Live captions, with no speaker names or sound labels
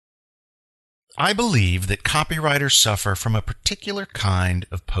I believe that copywriters suffer from a particular kind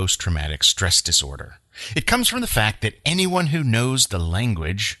of post-traumatic stress disorder. It comes from the fact that anyone who knows the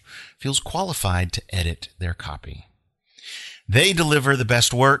language feels qualified to edit their copy. They deliver the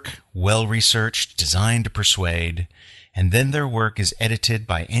best work, well-researched, designed to persuade, and then their work is edited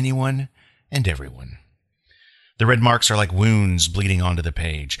by anyone and everyone. The red marks are like wounds bleeding onto the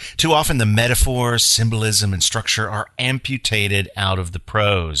page. Too often the metaphors, symbolism, and structure are amputated out of the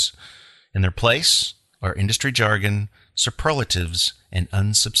prose. In their place are industry jargon, superlatives, and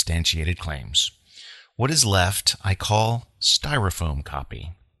unsubstantiated claims. What is left I call styrofoam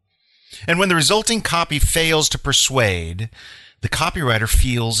copy. And when the resulting copy fails to persuade, the copywriter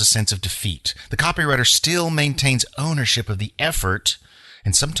feels a sense of defeat. The copywriter still maintains ownership of the effort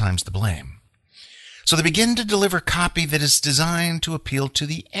and sometimes the blame. So they begin to deliver copy that is designed to appeal to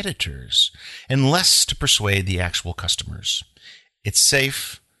the editors and less to persuade the actual customers. It's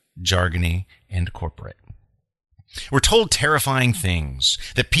safe, jargony, and corporate. We're told terrifying things,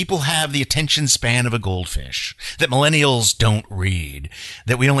 that people have the attention span of a goldfish, that millennials don't read,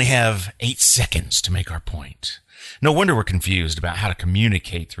 that we only have 8 seconds to make our point. No wonder we're confused about how to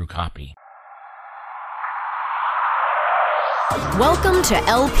communicate through copy. Welcome to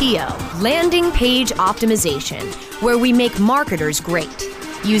LPO, Landing Page Optimization, where we make marketers great,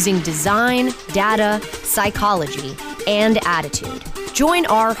 using design, data, psychology, and attitude. Join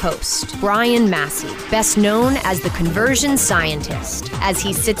our host, Brian Massey, best known as the Conversion Scientist, as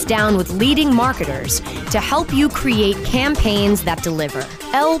he sits down with leading marketers to help you create campaigns that deliver.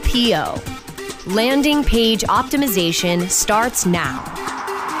 LPO, Landing Page Optimization, starts now.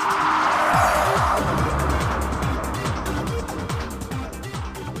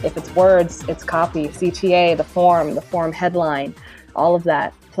 If it's words, it's copy, CTA, the form headline, all of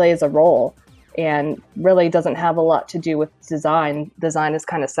that plays a role and really doesn't have a lot to do with design. Design is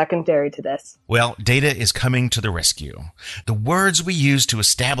kind of secondary to this. Well, data is coming to the rescue. The words we use to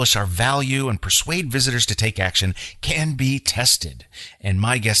establish our value and persuade visitors to take action can be tested. And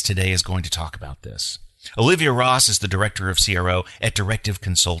my guest today is going to talk about this. Olivia Ross is the director of CRO at Directive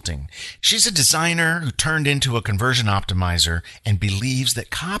Consulting. She's a designer who turned into a conversion optimizer and believes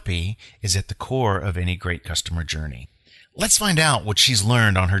that copy is at the core of any great customer journey. Let's find out what she's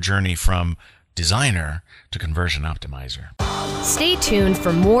learned on her journey from designer to conversion optimizer. Stay tuned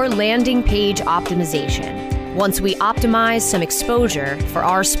for more landing page optimization once we optimize some exposure for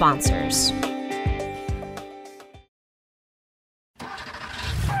our sponsors.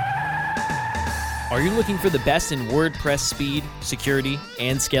 Are you looking for the best in WordPress speed, security,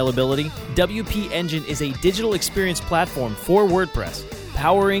 and scalability? WP Engine is a digital experience platform for WordPress,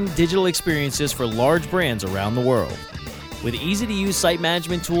 powering digital experiences for large brands around the world. With easy-to-use site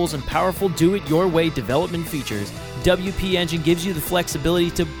management tools and powerful do-it-your-way development features, WP Engine gives you the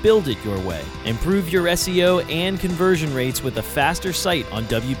flexibility to build it your way. Improve your SEO and conversion rates with a faster site on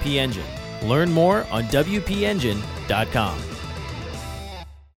WP Engine. Learn more on WPEngine.com.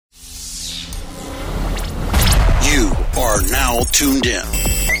 You are now tuned in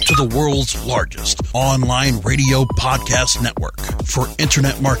to the world's largest online radio podcast network for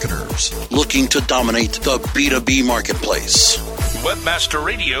internet marketers looking to dominate the B2B marketplace.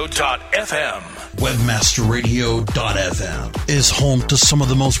 Webmasterradio.fm. Webmasterradio.fm is home to some of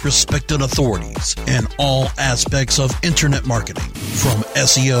the most respected authorities in all aspects of internet marketing, from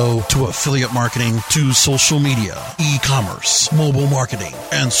SEO to affiliate marketing to social media, e-commerce, mobile marketing,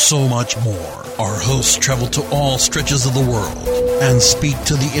 and so much more. Our hosts travel to all stretches of the world and speak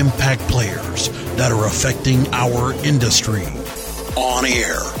to the impact players that are affecting our industry. On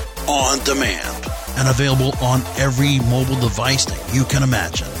air, on demand, and available on every mobile device that you can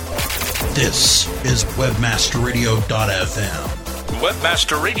imagine. This is Webmasterradio.fm.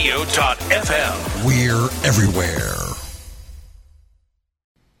 Webmasterradio.fm. We're everywhere.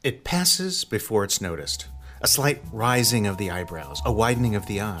 It passes before it's noticed. A slight rising of the eyebrows, a widening of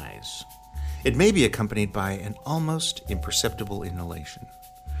the eyes. It may be accompanied by an almost imperceptible inhalation.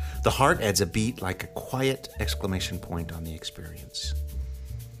 The heart adds a beat like a quiet exclamation point on the experience.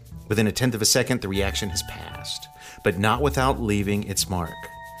 Within a tenth of a second, the reaction has passed, but not without leaving its mark.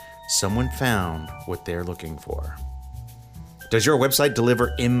 Someone found what they're looking for. Does your website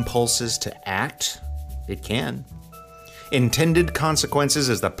deliver impulses to act? It can. Intended Consequences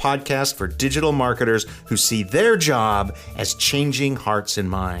is the podcast for digital marketers who see their job as changing hearts and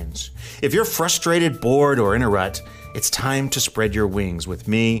minds. If you're frustrated, bored, or in a rut, it's time to spread your wings with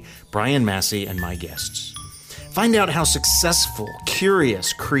me, Brian Massey, and my guests. Find out how successful,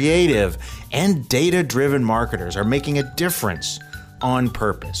 curious, creative, and data-driven marketers are making a difference on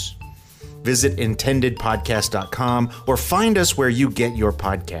purpose. Visit intendedpodcast.com or find us where you get your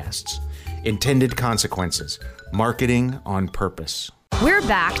podcasts. Intended consequences. Marketing on purpose. We're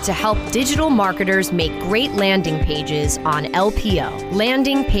back to help digital marketers make great landing pages on LPO,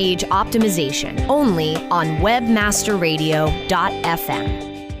 Landing Page Optimization, only on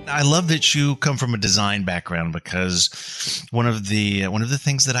webmasterradio.fm. I love that you come from a design background, because one of the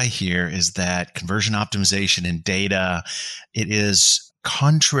things that I hear is that conversion optimization and data, it is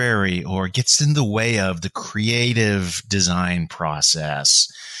contrary or gets in the way of the creative design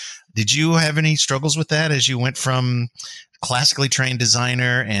process. Did you have any struggles with that as you went from classically trained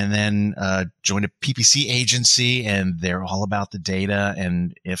designer and then joined a PPC agency, and they're all about the data,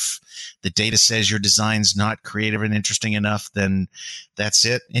 and if the data says your design's not creative and interesting enough, then that's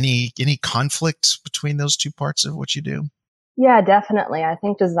it? Any conflict between those two parts of what you do? Yeah, definitely. I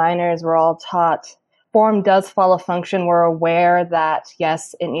think designers were all taught form does follow function. We're aware that,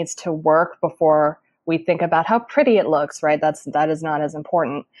 yes, it needs to work before we think about how pretty it looks, right? That is not as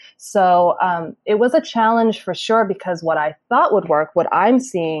important. So it was a challenge for sure, because what I thought would work, what I'm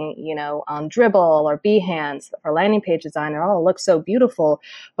seeing, on Dribbble or Behance for landing page design, it all looks so beautiful,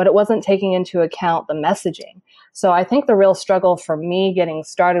 but it wasn't taking into account the messaging. So I think the real struggle for me getting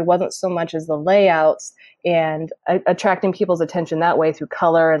started wasn't so much as the layouts and attracting people's attention that way through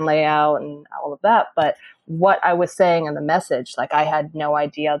color and layout and all of that, but what I was saying in the message. Like, I had no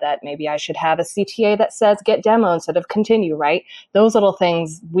idea that maybe I should have a CTA that says get demo instead of continue, right? Those little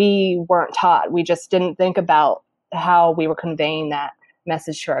things we weren't taught. We just didn't think about how we were conveying that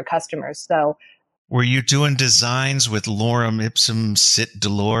message to our customers. So, were you doing designs with lorem ipsum sit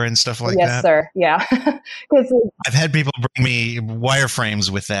dolor and stuff like that? Yes, sir. Yeah. I've had people bring me wireframes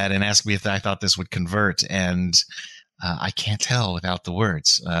with that and ask me if I thought this would convert, and I can't tell without the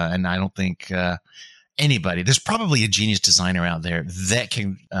words. And I don't think anybody, there's probably a genius designer out there that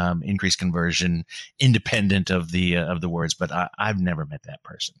can increase conversion independent of the words, but I've never met that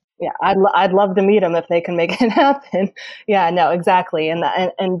person. Yeah, I'd love to meet them if they can make it happen. Yeah, no, exactly, and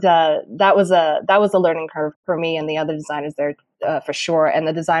that was a learning curve for me and the other designers there for sure. And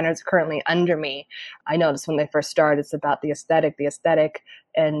the designers currently under me, I noticed when they first started, it's about the aesthetic,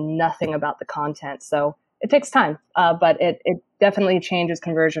 and nothing about the content. So it takes time, but it definitely changes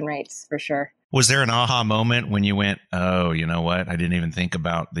conversion rates for sure. Was there an aha moment when you went, oh, you know what? I didn't even think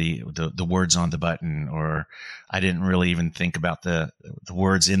about the words on the button, or I didn't really even think about the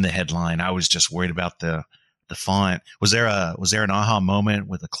words in the headline. I was just worried about the font. Was there an aha moment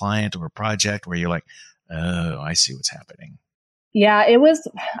with a client or a project where you're like, oh, I see what's happening? Yeah, it was,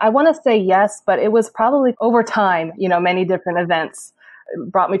 I want to say yes, but it was probably over time, many different events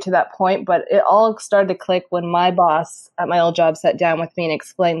brought me to that point, but it all started to click when my boss at my old job sat down with me and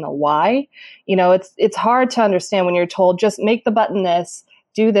explained the why. It's hard to understand when you're told, just make the button this,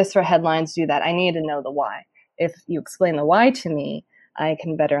 do this for headlines, do that. I need to know the why. If you explain the why to me, I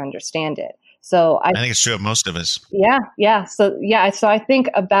can better understand it. So I think it's true of most of us. Yeah. So I think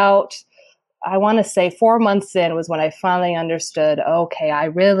about, I want to say 4 months in was when I finally understood, okay, I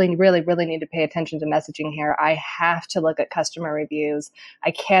really, really, really need to pay attention to messaging here. I have to look at customer reviews.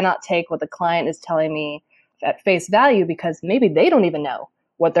 I cannot take what the client is telling me at face value, because maybe they don't even know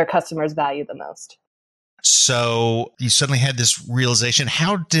what their customers value the most. So you suddenly had this realization.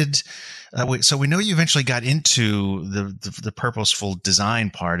 How did, so we know you eventually got into the purposeful design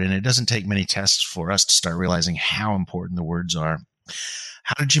part, and it doesn't take many tests for us to start realizing how important the words are.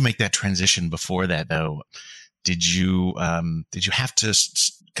 How did you make that transition before that, though? Did you have to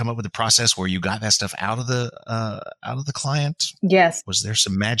come up with a process where you got that stuff out of the client? Yes. Was there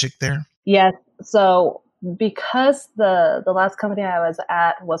some magic there? Yes. So because the last company I was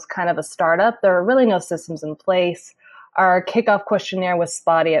at was kind of a startup, there were really no systems in place. Our kickoff questionnaire was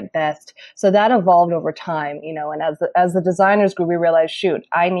spotty at best. So that evolved over time, and as the designers grew, we realized, shoot,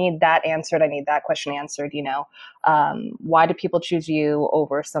 I need that answered. I need that question answered, why do people choose you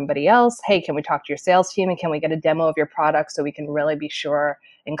over somebody else? Hey, can we talk to your sales team, and can we get a demo of your product so we can really be sure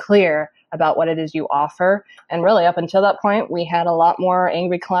and clear about what it is you offer? And really up until that point, we had a lot more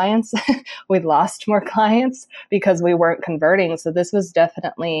angry clients. We'd lost more clients because we weren't converting. So this was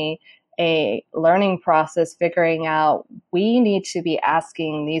definitely a learning process, figuring out we need to be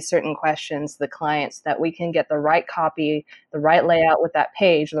asking these certain questions to the clients that we can get the right copy, the right layout with that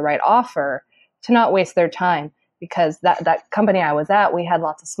page, the right offer, to not waste their time. Because that company I was at, we had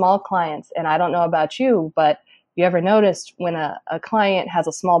lots of small clients. And I don't know about you, but you ever noticed when a client has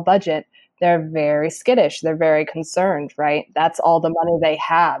a small budget, they're very skittish. They're very concerned, right? That's all the money they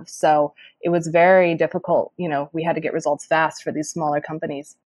have. So it was very difficult. We had to get results fast for these smaller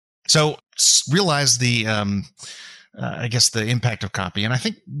companies. So realize the I guess, the impact of copy. And I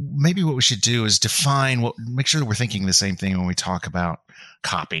think maybe what we should do is make sure that we're thinking the same thing when we talk about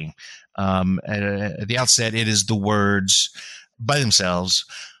copy. At the outset, it is the words by themselves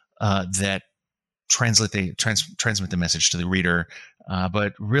that transmit the message to the reader.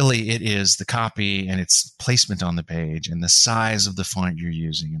 But really, it is the copy and its placement on the page and the size of the font you're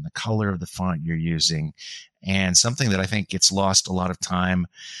using and the color of the font you're using. And something that I think gets lost a lot of time,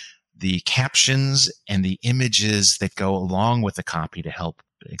 the captions and the images that go along with the copy to help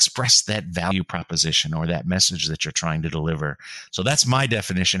express that value proposition or that message that you're trying to deliver. So that's my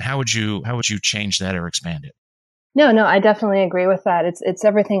definition. How would you change that or expand it? No, I definitely agree with that. It's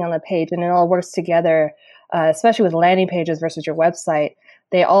everything on the page, and it all works together, especially with landing pages versus your website.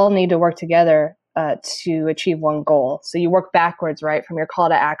 They all need to work together to achieve one goal. So you work backwards, right, from your call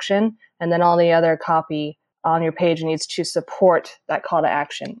to action, and then all the other copy on your page needs to support that call to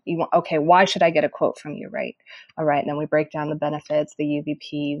action. You want, okay, why should I get a quote from you, right? All right, and then we break down the benefits, the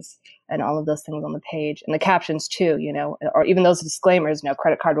UVPs, and all of those things on the page. And the captions too, or even those disclaimers,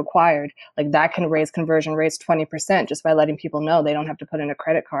 credit card required. Like that can raise conversion rates 20% just by letting people know they don't have to put in a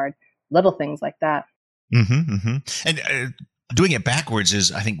credit card. Little things like that. Mm-hmm, mm-hmm. And doing it backwards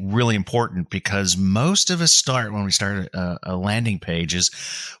is, I think, really important because most of us when we start a landing page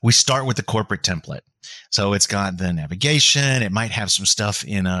we start with the corporate template. So it's got the navigation. It might have some stuff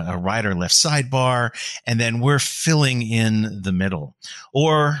in a right or left sidebar, and then we're filling in the middle.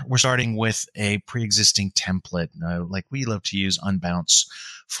 Or we're starting with a pre-existing template, like we love to use Unbounce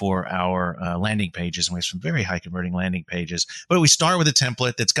for our landing pages, and we have some very high converting landing pages. But we start with a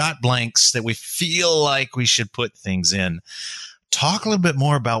template that's got blanks that we feel like we should put things in. Talk a little bit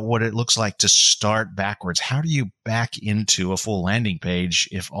more about what it looks like to start backwards. How do you back into a full landing page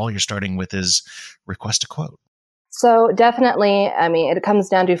if all you're starting with is request a quote? So definitely, it comes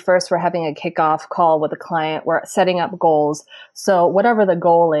down to first we're having a kickoff call with a client. We're setting up goals. So whatever the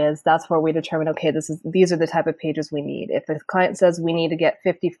goal is, that's where we determine, okay, these are the type of pages we need. If the client says we need to get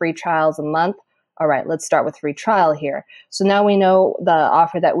 50 free trials a month, all right, let's start with free trial here. So now we know the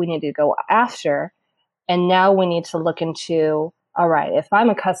offer that we need to go after. And now we need to look into, all right, if I'm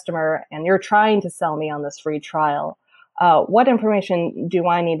a customer and you're trying to sell me on this free trial, what information do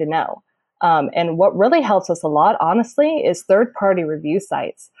I need to know? And what really helps us a lot, honestly, is third-party review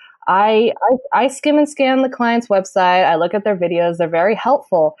sites. I skim and scan the client's website. I look at their videos. They're very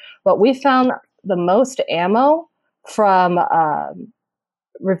helpful. But we found the most ammo from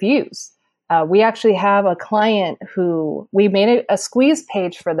reviews. We actually have a client who we made a squeeze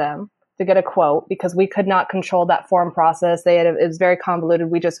page for them to get a quote because we could not control that form process. It was very convoluted.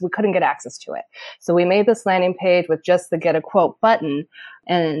 We couldn't get access to it. So we made this landing page with just the get a quote button.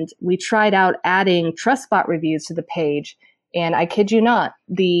 And we tried out adding TrustSpot reviews to the page. And I kid you not,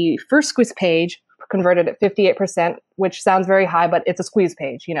 the first squeeze page converted at 58%, which sounds very high, but it's a squeeze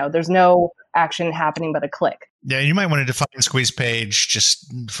page. There's no action happening but a click. Yeah, you might want to define squeeze page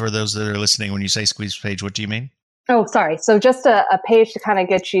just for those that are listening. When you say squeeze page, what do you mean? Oh, sorry. So just a page to kind of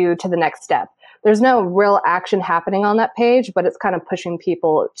get you to the next step. There's no real action happening on that page, but it's kind of pushing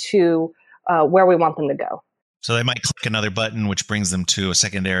people to where we want them to go. So they might click another button, which brings them to a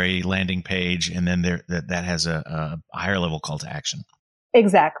secondary landing page, and then that has a higher level call to action.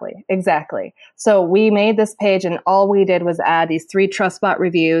 Exactly. So we made this page, and all we did was add these 3 TrustSpot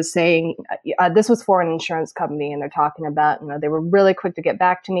reviews saying this was for an insurance company, and they're talking about, they were really quick to get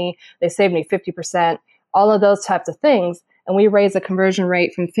back to me. They saved me 50%. All of those types of things. And we raised the conversion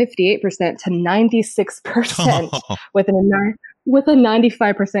rate from 58% to 96% with a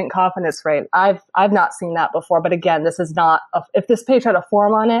 95% confidence rate. I've not seen that before. But again, this is not, if this page had a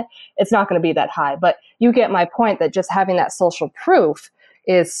form on it, it's not going to be that high. But you get my point that just having that social proof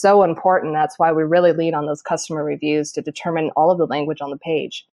is so important. That's why we really lean on those customer reviews to determine all of the language on the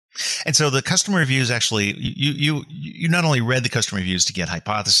page. And so the customer reviews, actually, you not only read the customer reviews to get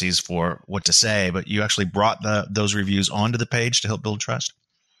hypotheses for what to say, but you actually brought those reviews onto the page to help build trust?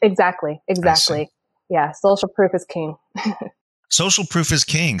 Exactly. Yeah, social proof is king. Social proof is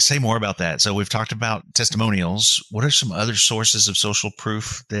king. Say more about that. So we've talked about testimonials. What are some other sources of social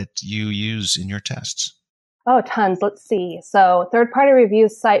proof that you use in your tests? Oh, tons. Let's see. So third-party review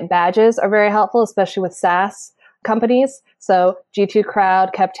site badges are very helpful, especially with SaaS companies. So G2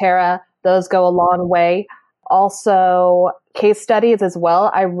 Crowd, Capterra, those go a long way. Also, case studies as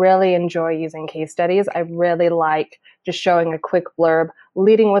well. I really enjoy using case studies. I really like just showing a quick blurb,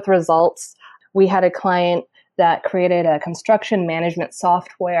 leading with results. We had a client that created a construction management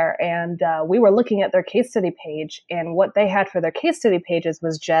software, and we were looking at their case study page, and what they had for their case study pages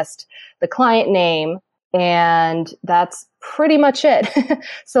was just the client name, And that's pretty much it.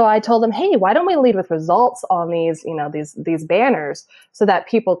 So I told them, hey, why don't we lead with results on these, these banners so that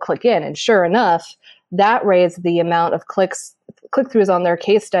people click in? And sure enough, that raised the amount of click-throughs on their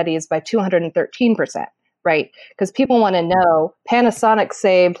case studies by 213%, right? Because people want to know Panasonic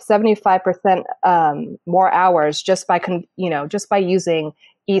saved 75% more hours just by using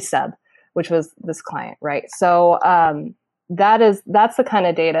eSub, which was this client, right? So that's the kind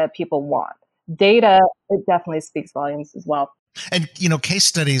of data people want. Data, it definitely speaks volumes as well. And, case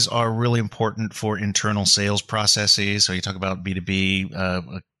studies are really important for internal sales processes. So you talk about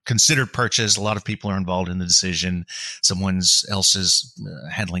B2B, considered purchase. A lot of people are involved in the decision. Someone else is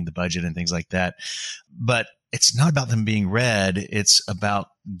handling the budget and things like that. But it's not about them being read. It's about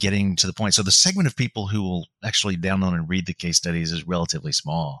getting to the point. So the segment of people who will actually download and read the case studies is relatively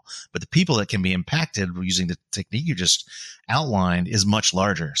small, but the people that can be impacted using the technique you just outlined is much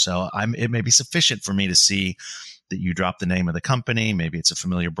larger. So it may be sufficient for me to see that you drop the name of the company. Maybe it's a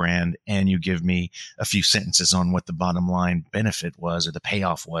familiar brand, and you give me a few sentences on what the bottom line benefit was or the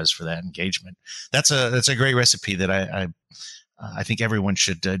payoff was for that engagement. That's a great recipe that I think everyone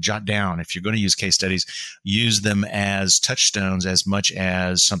should jot down. If you're going to use case studies, use them as touchstones as much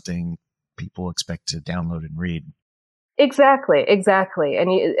as something people expect to download and read. Exactly.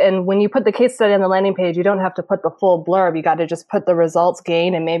 And when you put the case study on the landing page, you don't have to put the full blurb. You got to just put the results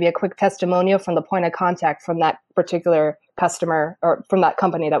gained and maybe a quick testimonial from the point of contact from that particular customer or from that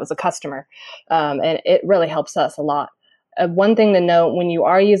company that was a customer. And it really helps us a lot. One thing to note, when you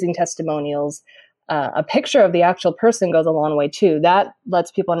are using testimonials, a picture of the actual person goes a long way too. That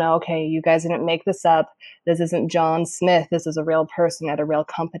lets people know, okay, you guys didn't make this up. This isn't John Smith. This is a real person at a real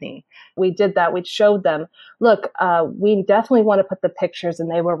company. We did that. We showed them, look, we definitely want to put the pictures.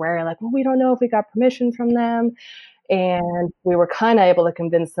 And they were wary, like, well, we don't know if we got permission from them. And we were kind of able to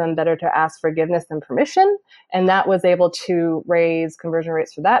convince them better to ask forgiveness than permission. And that was able to raise conversion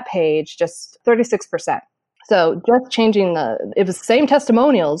rates for that page just 36%. So just changing it was the same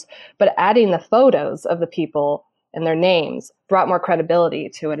testimonials, but adding the photos of the people and their names brought more credibility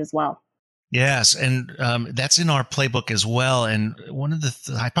to it as well. Yes, and that's in our playbook as well. And one of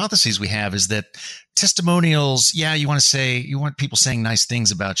the hypotheses we have is that testimonials, you want people saying nice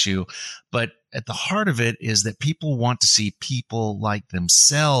things about you, but at the heart of it is that people want to see people like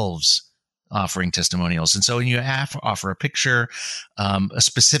themselves offering testimonials. And so when you offer a picture, a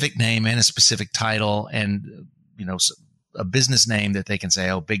specific name and a specific title, and a business name that they can say,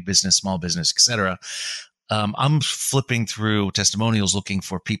 oh, big business, small business, etc. I'm flipping through testimonials looking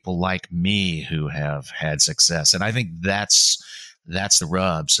for people like me who have had success, and I think that's the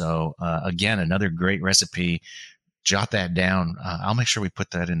rub. So again, another great recipe. Jot that down. I'll make sure we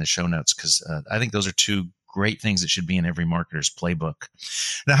put that in the show notes because I think those are two great things that should be in every marketer's playbook.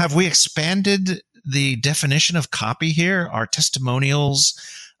 Now, have we expanded the definition of copy here? Are testimonials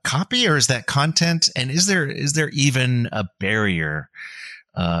copy, or is that content? And is there even a barrier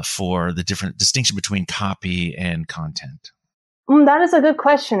for the different distinction between copy and content? That is a good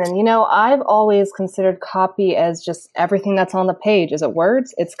question. And, I've always considered copy as just everything that's on the page. Is it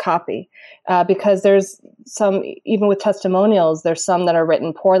words? It's copy. Because there's some, even with testimonials, there's some that are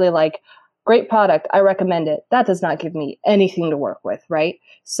written poorly, like, great product, I recommend it. That does not give me anything to work with, right?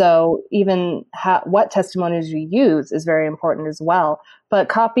 So even what testimonials you use is very important as well. But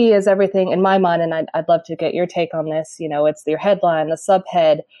copy is everything in my mind, and I'd love to get your take on this. It's your headline, the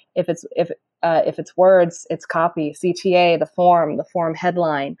subhead. If it's words, it's copy. CTA, the form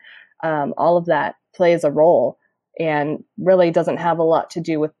headline, all of that plays a role, and really doesn't have a lot to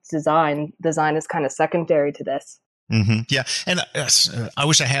do with design. Design is kind of secondary to this. Mm-hmm. Yeah. And I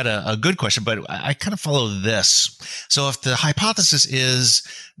wish I had a good question, but I kind of follow this. So if the hypothesis is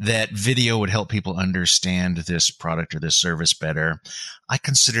that video would help people understand this product or this service better, I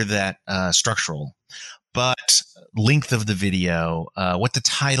consider that structural. But length of the video, what the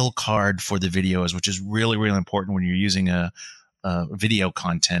title card for the video is, which is really, really important when you're using a video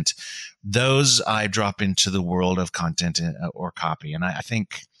content, those I drop into the world of content or copy. And I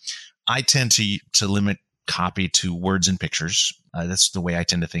think I tend to limit copy to words and pictures. That's the way I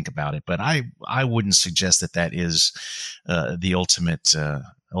tend to think about it. But I wouldn't suggest that is the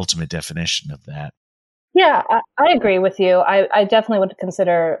ultimate definition of that. Yeah, I agree with you. I definitely would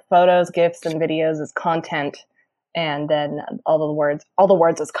consider photos, GIFs, and videos as content, and then all the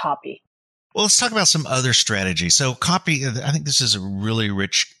words as copy. Well, let's talk about some other strategies. So copy, I think this is a really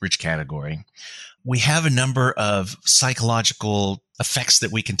rich category. We have a number of psychological effects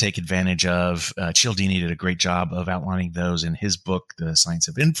that we can take advantage of. Cialdini did a great job of outlining those in his book, The Science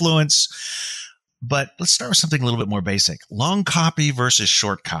of Influence. But let's start with something a little bit more basic. Long copy versus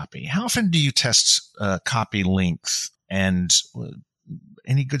short copy. How often do you test copy length, and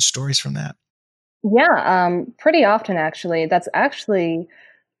any good stories from that? Yeah, pretty often actually. That's actually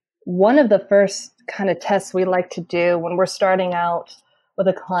one of the first kind of tests we like to do when we're starting out with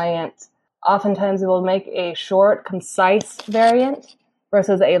a client. Oftentimes we will make a short, concise variant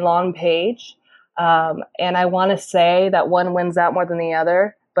versus a long page. And I want to say that one wins out more than the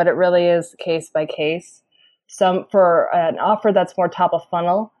other, but it really is case by case. For an offer that's more top of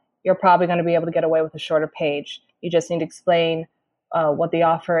funnel, you're probably going to be able to get away with a shorter page. You just need to explain what the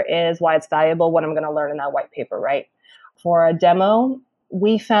offer is, why it's valuable, what I'm going to learn in that white paper, right? For a demo,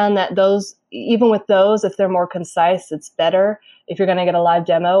 we found that even with those, if they're more concise, it's better. If you're going to get a live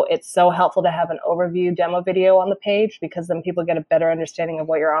demo, it's so helpful to have an overview demo video on the page, because then people get a better understanding of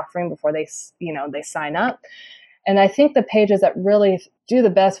what you're offering before they sign up. And I think the pages that really do the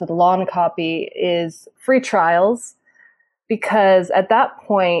best with long copy is free trials, because at that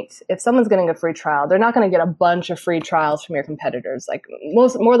point, if someone's getting a free trial, they're not going to get a bunch of free trials from your competitors. Like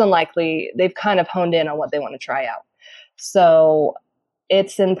more than likely, they've kind of honed in on what they want to try out. So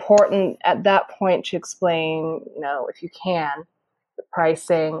it's important at that point to explain, if you can, the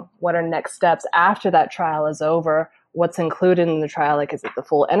pricing, what are next steps after that trial is over, what's included in the trial. Like, is it the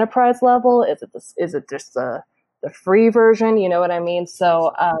full enterprise level? Is it just the free version? You know what I mean?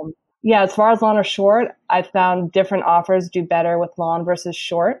 So, yeah, as far as long or short, I've found different offers do better with long versus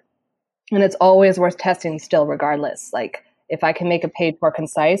short. And it's always worth testing still, regardless. Like, if I can make a page more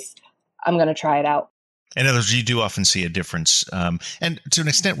concise, I'm going to try it out. In other words, you do often see a difference. And to an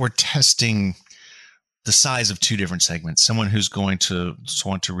extent, we're testing the size of two different segments, someone who's going to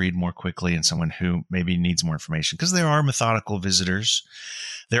want to read more quickly and someone who maybe needs more information, because there are methodical visitors.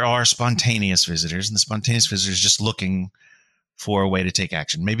 There are spontaneous visitors, and the spontaneous visitors just looking for a way to take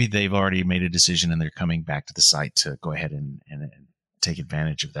action. Maybe they've already made a decision and they're coming back to the site to go ahead and take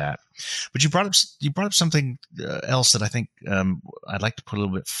advantage of that. But you brought up something else that I think I'd like to put a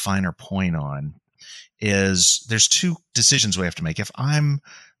little bit finer point on. Is there's two decisions we have to make. If I'm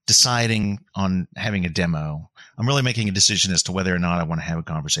deciding on having a demo, I'm really making a decision as to whether or not I want to have a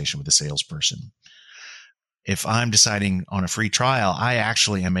conversation with a salesperson. If I'm deciding on a free trial, I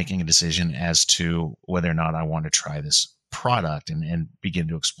actually am making a decision as to whether or not I want to try this product and begin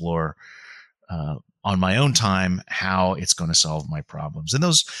to explore on my own time how it's going to solve my problems. And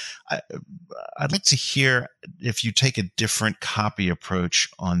those, I'd like to hear if you take a different copy approach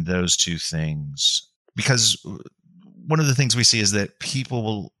on those two things. Because one of the things we see is that people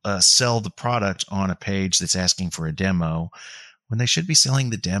will sell the product on a page that's asking for a demo when they should be selling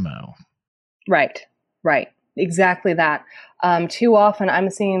the demo. Right. Exactly that. Too often I'm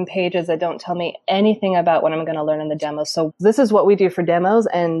seeing pages that don't tell me anything about what I'm going to learn in the demo. So this is what we do for demos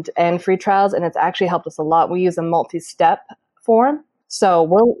and free trials, and it's actually helped us a lot. We use a multi-step form. So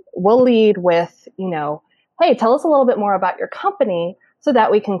we'll lead with, hey, tell us a little bit more about your company so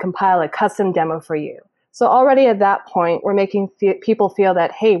that we can compile a custom demo for you. So already at that point, we're making people feel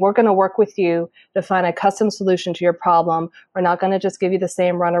that, hey, we're going to work with you to find a custom solution to your problem. We're not going to just give you the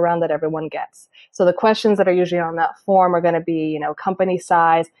same runaround that everyone gets. So the questions that are usually on that form are going to be, company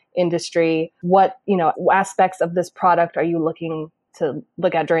size, industry, what, aspects of this product are you looking to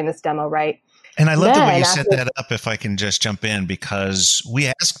look at during this demo, right? And I love the way you set that up, if I can just jump in, because we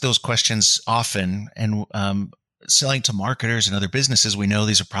ask those questions often, and selling to marketers and other businesses, we know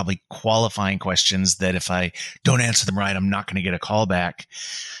these are probably qualifying questions that if I don't answer them right, I'm not going to get a call back.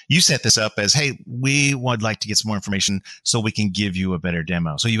 You set this up as, hey, we would like to get some more information so we can give you a better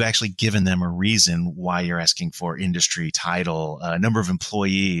demo. So you've actually given them a reason why you're asking for industry, title, number of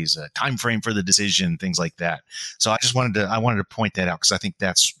employees, a time frame for the decision, things like that. So I wanted to point that out, because I think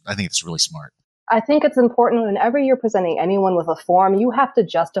it's really smart. I think it's important whenever you're presenting anyone with a form, you have to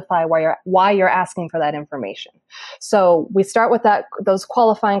justify why you're asking for that information. So we start with those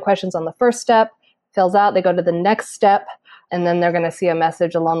qualifying questions on the first step, fills out, they go to the next step, and then they're going to see a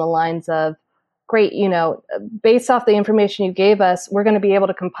message along the lines of, great, based off the information you gave us, we're going to be able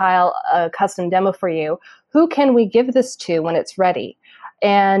to compile a custom demo for you. Who can we give this to when it's ready?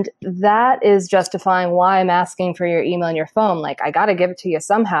 And that is justifying why I'm asking for your email and your phone. Like, I got to give it to you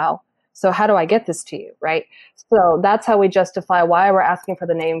somehow. So how do I get this to you, right? So that's how we justify why we're asking for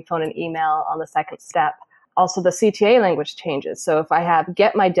the name, phone, and email on the second step. Also, the CTA language changes. So if I have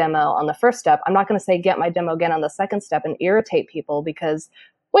get my demo on the first step, I'm not going to say get my demo again on the second step and irritate people because,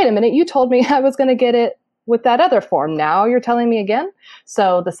 wait a minute, you told me I was going to get it with that other form. Now you're telling me again?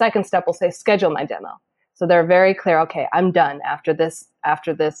 So the second step will say schedule my demo. So they're very clear. Okay, I'm done after this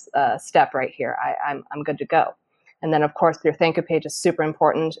step right here. I'm good to go. And then, of course, your thank you page is super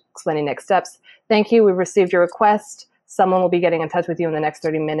important, explaining next steps. Thank you. We've received your request. Someone will be getting in touch with you in the next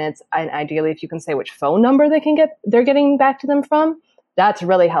 30 minutes. And ideally, if you can say which phone number they're getting back to them from, that's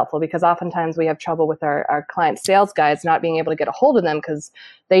really helpful, because oftentimes we have trouble with our client sales guys not being able to get a hold of them because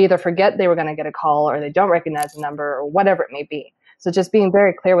they either forget they were going to get a call or they don't recognize the number or whatever it may be. So just being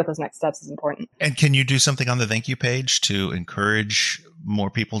very clear with those next steps is important. And can you do something on the thank you page to encourage more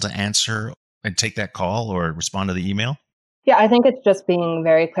people to answer and take that call or respond to the email? Yeah, I think it's just being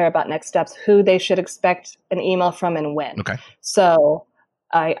very clear about next steps, who they should expect an email from and when. Okay. So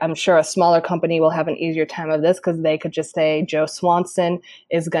I'm sure a smaller company will have an easier time of this because they could just say, Joe Swanson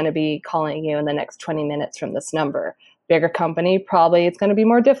is going to be calling you in the next 20 minutes from this number. Bigger company, probably it's going to be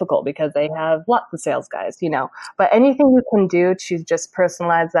more difficult because they have lots of sales guys, But anything you can do to just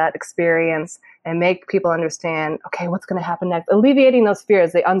personalize that experience and make people understand, okay, what's going to happen next? Alleviating those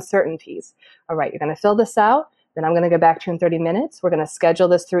fears, the uncertainties. All right, you're going to fill this out. Then I'm going to go back to you in 30 minutes. We're going to schedule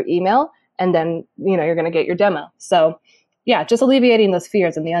this through email. And then, you're going to get your demo. So yeah, just alleviating those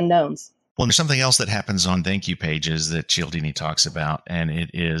fears and the unknowns. Well, there's something else that happens on thank you pages that Cialdini talks about, and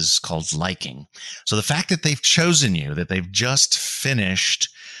it is called liking. So the fact that they've chosen you, that they've just finished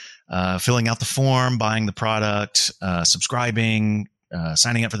filling out the form, buying the product, subscribing,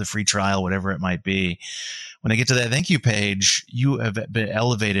 signing up for the free trial, whatever it might be, when they get to that thank you page, you have been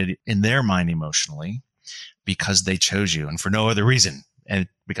elevated in their mind emotionally because they chose you and for no other reason. And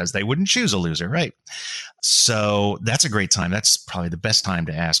because they wouldn't choose a loser, right? So that's a great time. That's probably the best time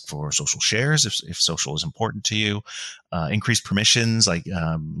to ask for social shares if social is important to you. Increased permissions, like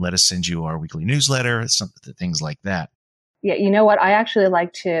let us send you our weekly newsletter, things like that. Yeah, you know what? I actually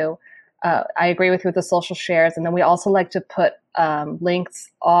like to, I agree with you with the social shares. And then we also like to put links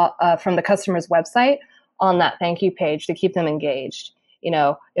from the customer's website on that thank you page to keep them engaged.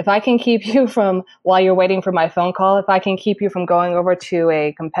 If I can keep you from, while you're waiting for my phone call, if I can keep you from going over to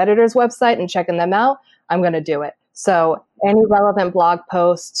a competitor's website and checking them out, I'm going to do it. So any relevant blog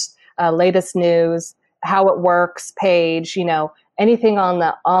posts, latest news, how it works page, anything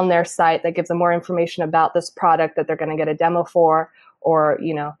on their site that gives them more information about this product that they're going to get a demo for, or,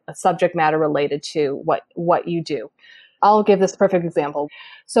 a subject matter related to what you do. I'll give this perfect example.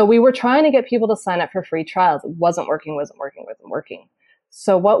 So we were trying to get people to sign up for free trials. It wasn't working.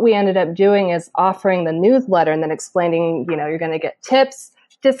 So what we ended up doing is offering the newsletter and then explaining, you're going to get tips,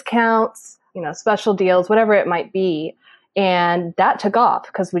 discounts, special deals, whatever it might be. And that took off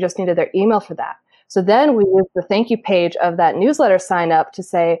because we just needed their email for that. So then we used the thank you page of that newsletter sign up to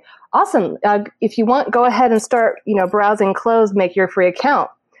say, awesome, if you want, go ahead and start, browsing clothes, make your free account.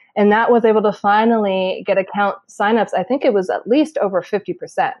 And that was able to finally get account signups. I think it was at least over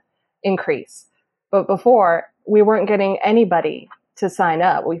 50% increase. But before, we weren't getting anybody to sign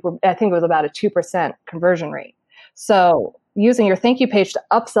up. I think it was about a 2% conversion rate. So using your thank you page to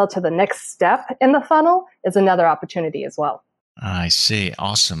upsell to the next step in the funnel is another opportunity as well. I see.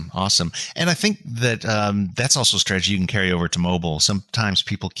 Awesome. And I think that that's also a strategy you can carry over to mobile. Sometimes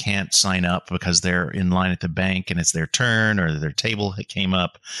people can't sign up because they're in line at the bank and it's their turn or their table came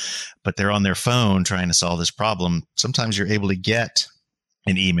up, but they're on their phone trying to solve this problem. Sometimes you're able to get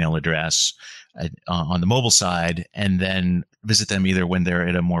an email address on the mobile side and then visit them either when they're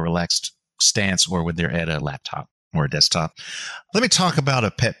at a more relaxed stance or when they're at a laptop or a desktop. Let me talk about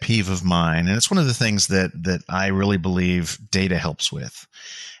a pet peeve of mine. And it's one of the things that I really believe data helps with.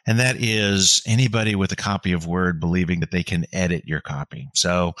 And that is anybody with a copy of Word believing that they can edit your copy.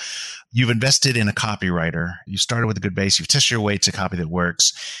 So you've invested in a copywriter. You started with a good base. You've tested your way to copy that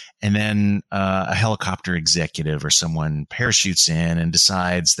works. And then a helicopter executive or someone parachutes in and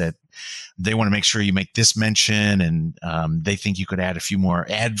decides that they want to make sure you make this mention, and they think you could add a few more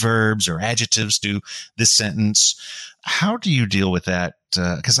adverbs or adjectives to this sentence. How do you deal with that?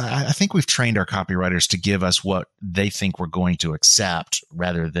 Because I think we've trained our copywriters to give us what they think we're going to accept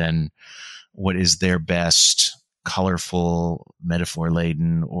rather than what is their best colorful,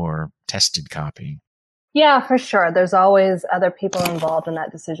 metaphor-laden, or tested copy. Yeah, for sure. There's always other people involved in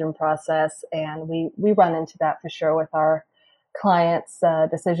that decision process, and we run into that for sure with our clients.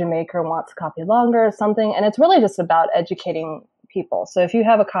 Decision maker wants copy longer or something, and it's really just about educating people. So if you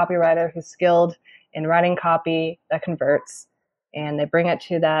have a copywriter who's skilled in writing copy that converts, and they bring it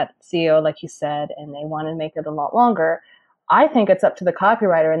to that CEO, like you said, and they want to make it a lot longer, I think it's up to the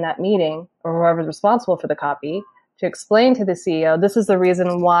copywriter in that meeting, or whoever's responsible for the copy, to explain to the CEO, this is the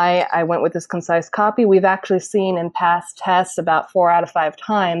reason why I went with this concise copy. We've actually seen in past tests about 4 out of 5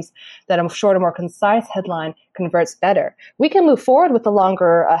 times that a shorter, more concise headline converts better. We can move forward with the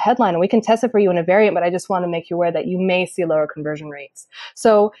longer headline, and we can test it for you in a variant, but I just want to make you aware that you may see lower conversion rates.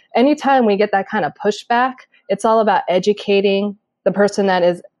 So anytime we get that kind of pushback, It's all about educating the person that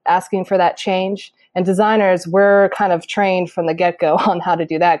is asking for that change. And designers, we're kind of trained from the get-go on how to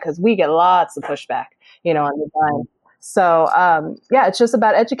do that because we get lots of pushback, on design. So, it's just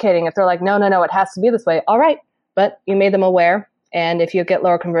about educating. If they're like, no, it has to be this way. All right. But you made them aware. And if you get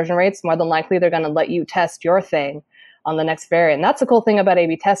lower conversion rates, more than likely they're going to let you test your thing on the next variant. And that's the cool thing about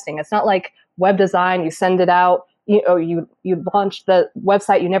A/B testing. It's not like web design, you send it out, you launch the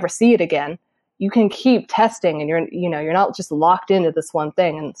website, you never see it again. You can keep testing and you're not just locked into this one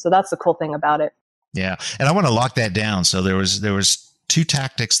thing. And so that's the cool thing about it. Yeah. And I want to lock that down. So there was 2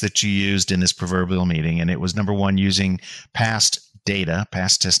 tactics that you used in this proverbial meeting. And it was number 1, using past data,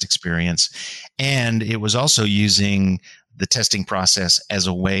 past test experience. And it was also using the testing process as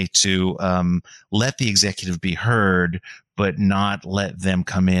a way to let the executive be heard, but not let them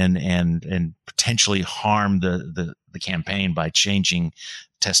come in and potentially harm the campaign by changing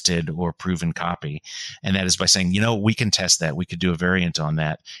tested or proven copy. And that is by saying, we can test that. We could do a variant on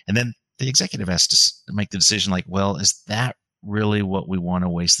that. And then the executive has to make the decision like, well, is that really what we want to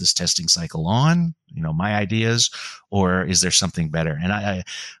waste this testing cycle on? My ideas, or is there something better? And I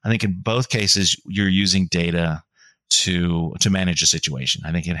think in both cases, you're using data to manage a situation.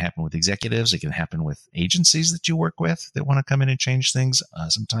 I think it can happen with executives. It can happen with agencies that you work with that want to come in and change things,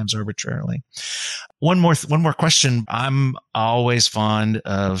 sometimes arbitrarily. One more question. I'm always fond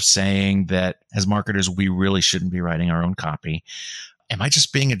of saying that as marketers, we really shouldn't be writing our own copy. Am I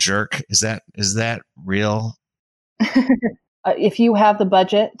just being a jerk? Is that real? If you have the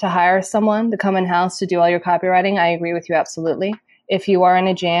budget to hire someone to come in-house to do all your copywriting, I agree with you absolutely. If you are in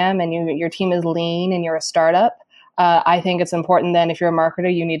a jam and your team is lean and you're a startup, I think it's important then if you're a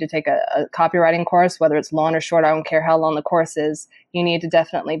marketer, you need to take a copywriting course, whether it's long or short. I don't care how long the course is. You need to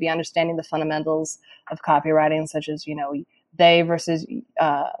definitely be understanding the fundamentals of copywriting, such as, they versus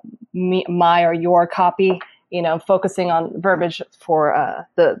my or your copy. Focusing on verbiage for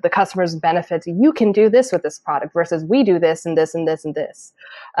the customer's benefits. You can do this with this product versus we do this and this and this and this.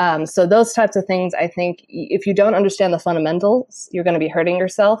 So those types of things, I think if you don't understand the fundamentals, you're going to be hurting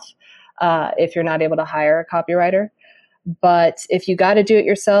yourself if you're not able to hire a copywriter. But if you got to do it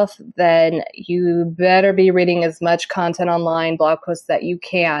yourself, then you better be reading as much content online, blog posts that you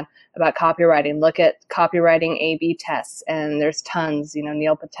can about copywriting. Look at copywriting A/B tests, and there's tons.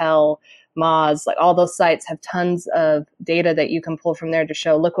 Neil Patel, Moz, like all those sites have tons of data that you can pull from there to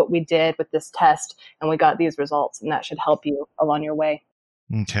show, look what we did with this test and we got these results, and that should help you along your way.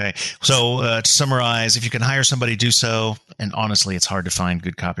 Okay. So to summarize, if you can hire somebody, do so. And honestly, it's hard to find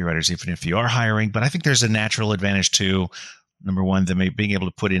good copywriters, even if you are hiring. But I think there's a natural advantage to, number one, them being able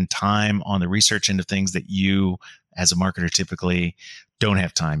to put in time on the research into things that you, as a marketer, typically don't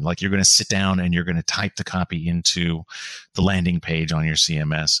have time. Like you're going to sit down and you're going to type the copy into the landing page on your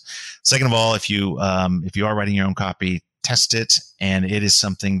CMS. Second of all, if you are writing your own copy, test it. And it is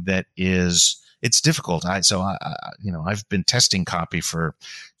something that it's difficult. I've been testing copy for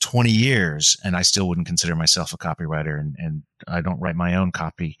 20 years and I still wouldn't consider myself a copywriter, and I don't write my own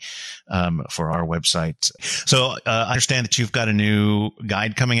copy for our website. So I understand that you've got a new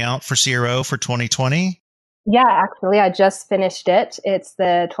guide coming out for CRO for 2020. Yeah, actually, I just finished it. It's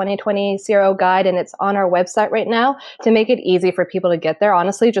the 2020 CRO guide, and it's on our website right now to make it easy for people to get there.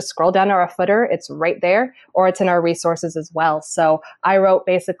 Honestly, just scroll down to our footer. It's right there, or it's in our resources as well. So I wrote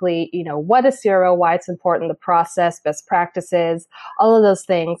basically, what is CRO, why it's important, the process, best practices, all of those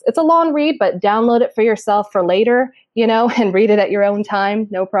things. It's a long read, but download it for yourself for later, and read it at your own time.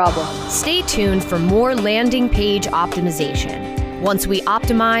 No problem. Stay tuned for more landing page optimization once we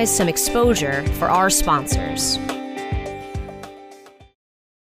optimize some exposure for our sponsors.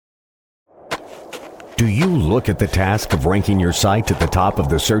 Do you look at the task of ranking your site at the top of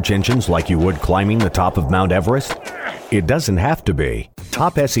the search engines like you would climbing the top of Mount Everest? It doesn't have to be.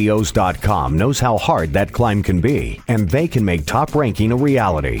 TopSEOs.com knows how hard that climb can be, and they can make top ranking a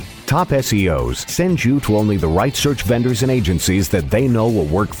reality. Top SEOs sends you to only the right search vendors and agencies that they know will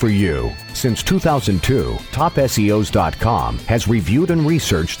work for you. Since 2002, TopSEOs.com has reviewed and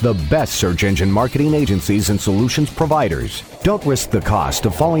researched the best search engine marketing agencies and solutions providers. Don't risk the cost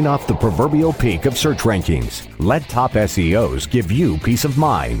of falling off the proverbial peak of search rankings. Let Top SEOs give you peace of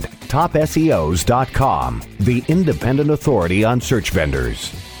mind. TopSEOs.com, the independent authority on search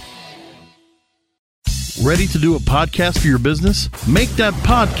vendors. Ready to do a podcast for your business? Make that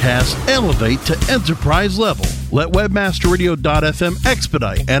podcast elevate to enterprise level. Let WebmasterRadio.fm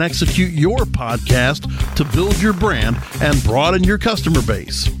expedite and execute your podcast to build your brand and broaden your customer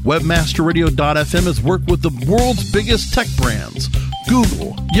base. WebmasterRadio.fm has worked with the world's biggest tech brands,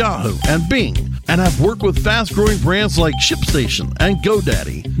 Google, Yahoo, and Bing, and have worked with fast-growing brands like ShipStation and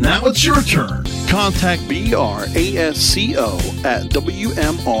GoDaddy. Now it's your turn. Contact BRASCO at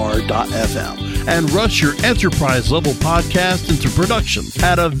WMR.FM and rush your enterprise-level podcast into production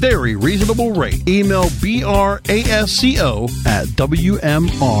at a very reasonable rate. Email BRASCO at WMR.FM.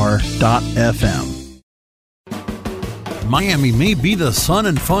 Miami may be the sun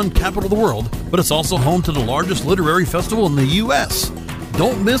and fun capital of the world, but it's also home to the largest literary festival in the U.S.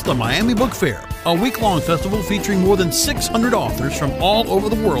 Don't miss the Miami Book Fair, a week-long festival featuring more than 600 authors from all over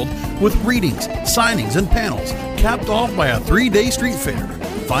the world with readings, signings, and panels, capped off by a 3-day street fair.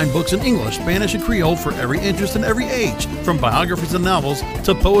 Find books in English, Spanish, and Creole for every interest and every age, from biographies and novels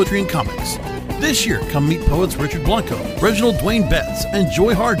to poetry and comics. This year, come meet poets Richard Blanco, Reginald Dwayne Betts, and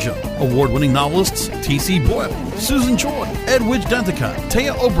Joy Harjo, award-winning novelists T.C. Boyle, Susan Choi, Edwidge Danticat,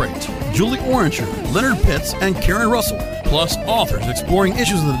 Taya Obrecht, Julie Oranger, Leonard Pitts, and Karen Russell, plus authors exploring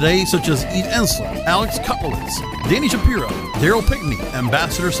issues of the day such as Eve Ensler, Alex Kotlowitz, Danny Shapiro, Daryl Pinkney,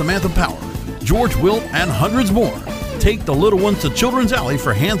 Ambassador Samantha Power, George Wilt, and hundreds more. Take the little ones to Children's Alley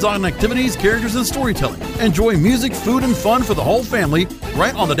for hands-on activities, characters, and storytelling. Enjoy music, food, and fun for the whole family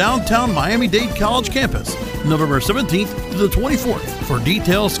right on the downtown Miami-Dade College campus, November 17th to the 24th. For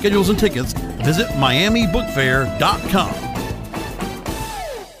details, schedules, and tickets, visit MiamiBookFair.com.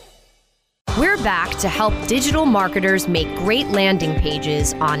 We're back to help digital marketers make great landing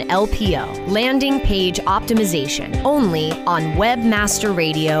pages on LPO, Landing Page Optimization, only on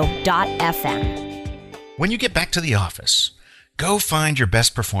WebmasterRadio.fm. When you get back to the office, go find your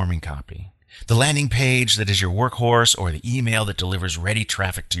best performing copy, the landing page that is your workhorse or the email that delivers ready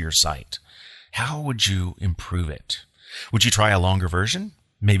traffic to your site. How would you improve it? Would you try a longer version?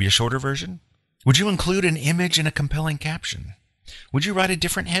 Maybe a shorter version? Would you include an image and a compelling caption? Would you write a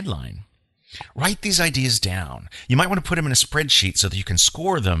different headline? Write these ideas down. You might want to put them in a spreadsheet so that you can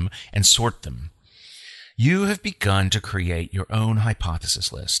score them and sort them. You have begun to create your own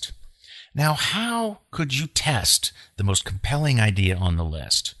hypothesis list. Now, how could you test the most compelling idea on the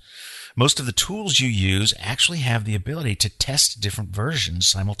list? Most of the tools you use actually have the ability to test different versions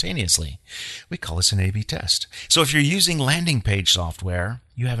simultaneously. We call this an A/B test. So if you're using landing page software,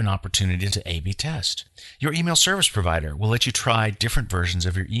 you have an opportunity to A/B test. Your email service provider will let you try different versions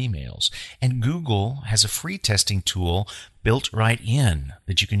of your emails. And Google has a free testing tool built right in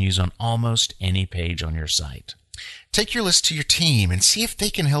that you can use on almost any page on your site. Take your list to your team and see if they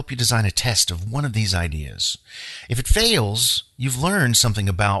can help you design a test of one of these ideas. If it fails, you've learned something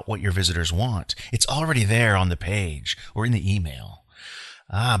about what your visitors want. It's already there on the page or in the email.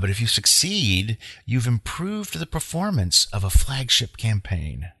 But if you succeed, you've improved the performance of a flagship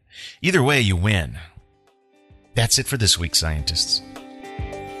campaign. Either way, you win. That's it for this week, scientists.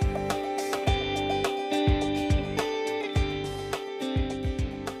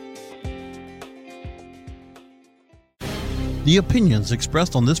 The opinions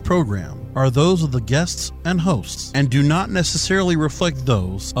expressed on this program are those of the guests and hosts and do not necessarily reflect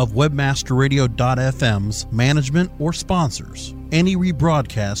those of WebmasterRadio.fm's management or sponsors. Any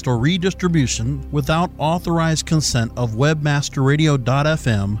rebroadcast or redistribution without authorized consent of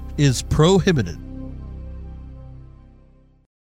WebmasterRadio.fm is prohibited.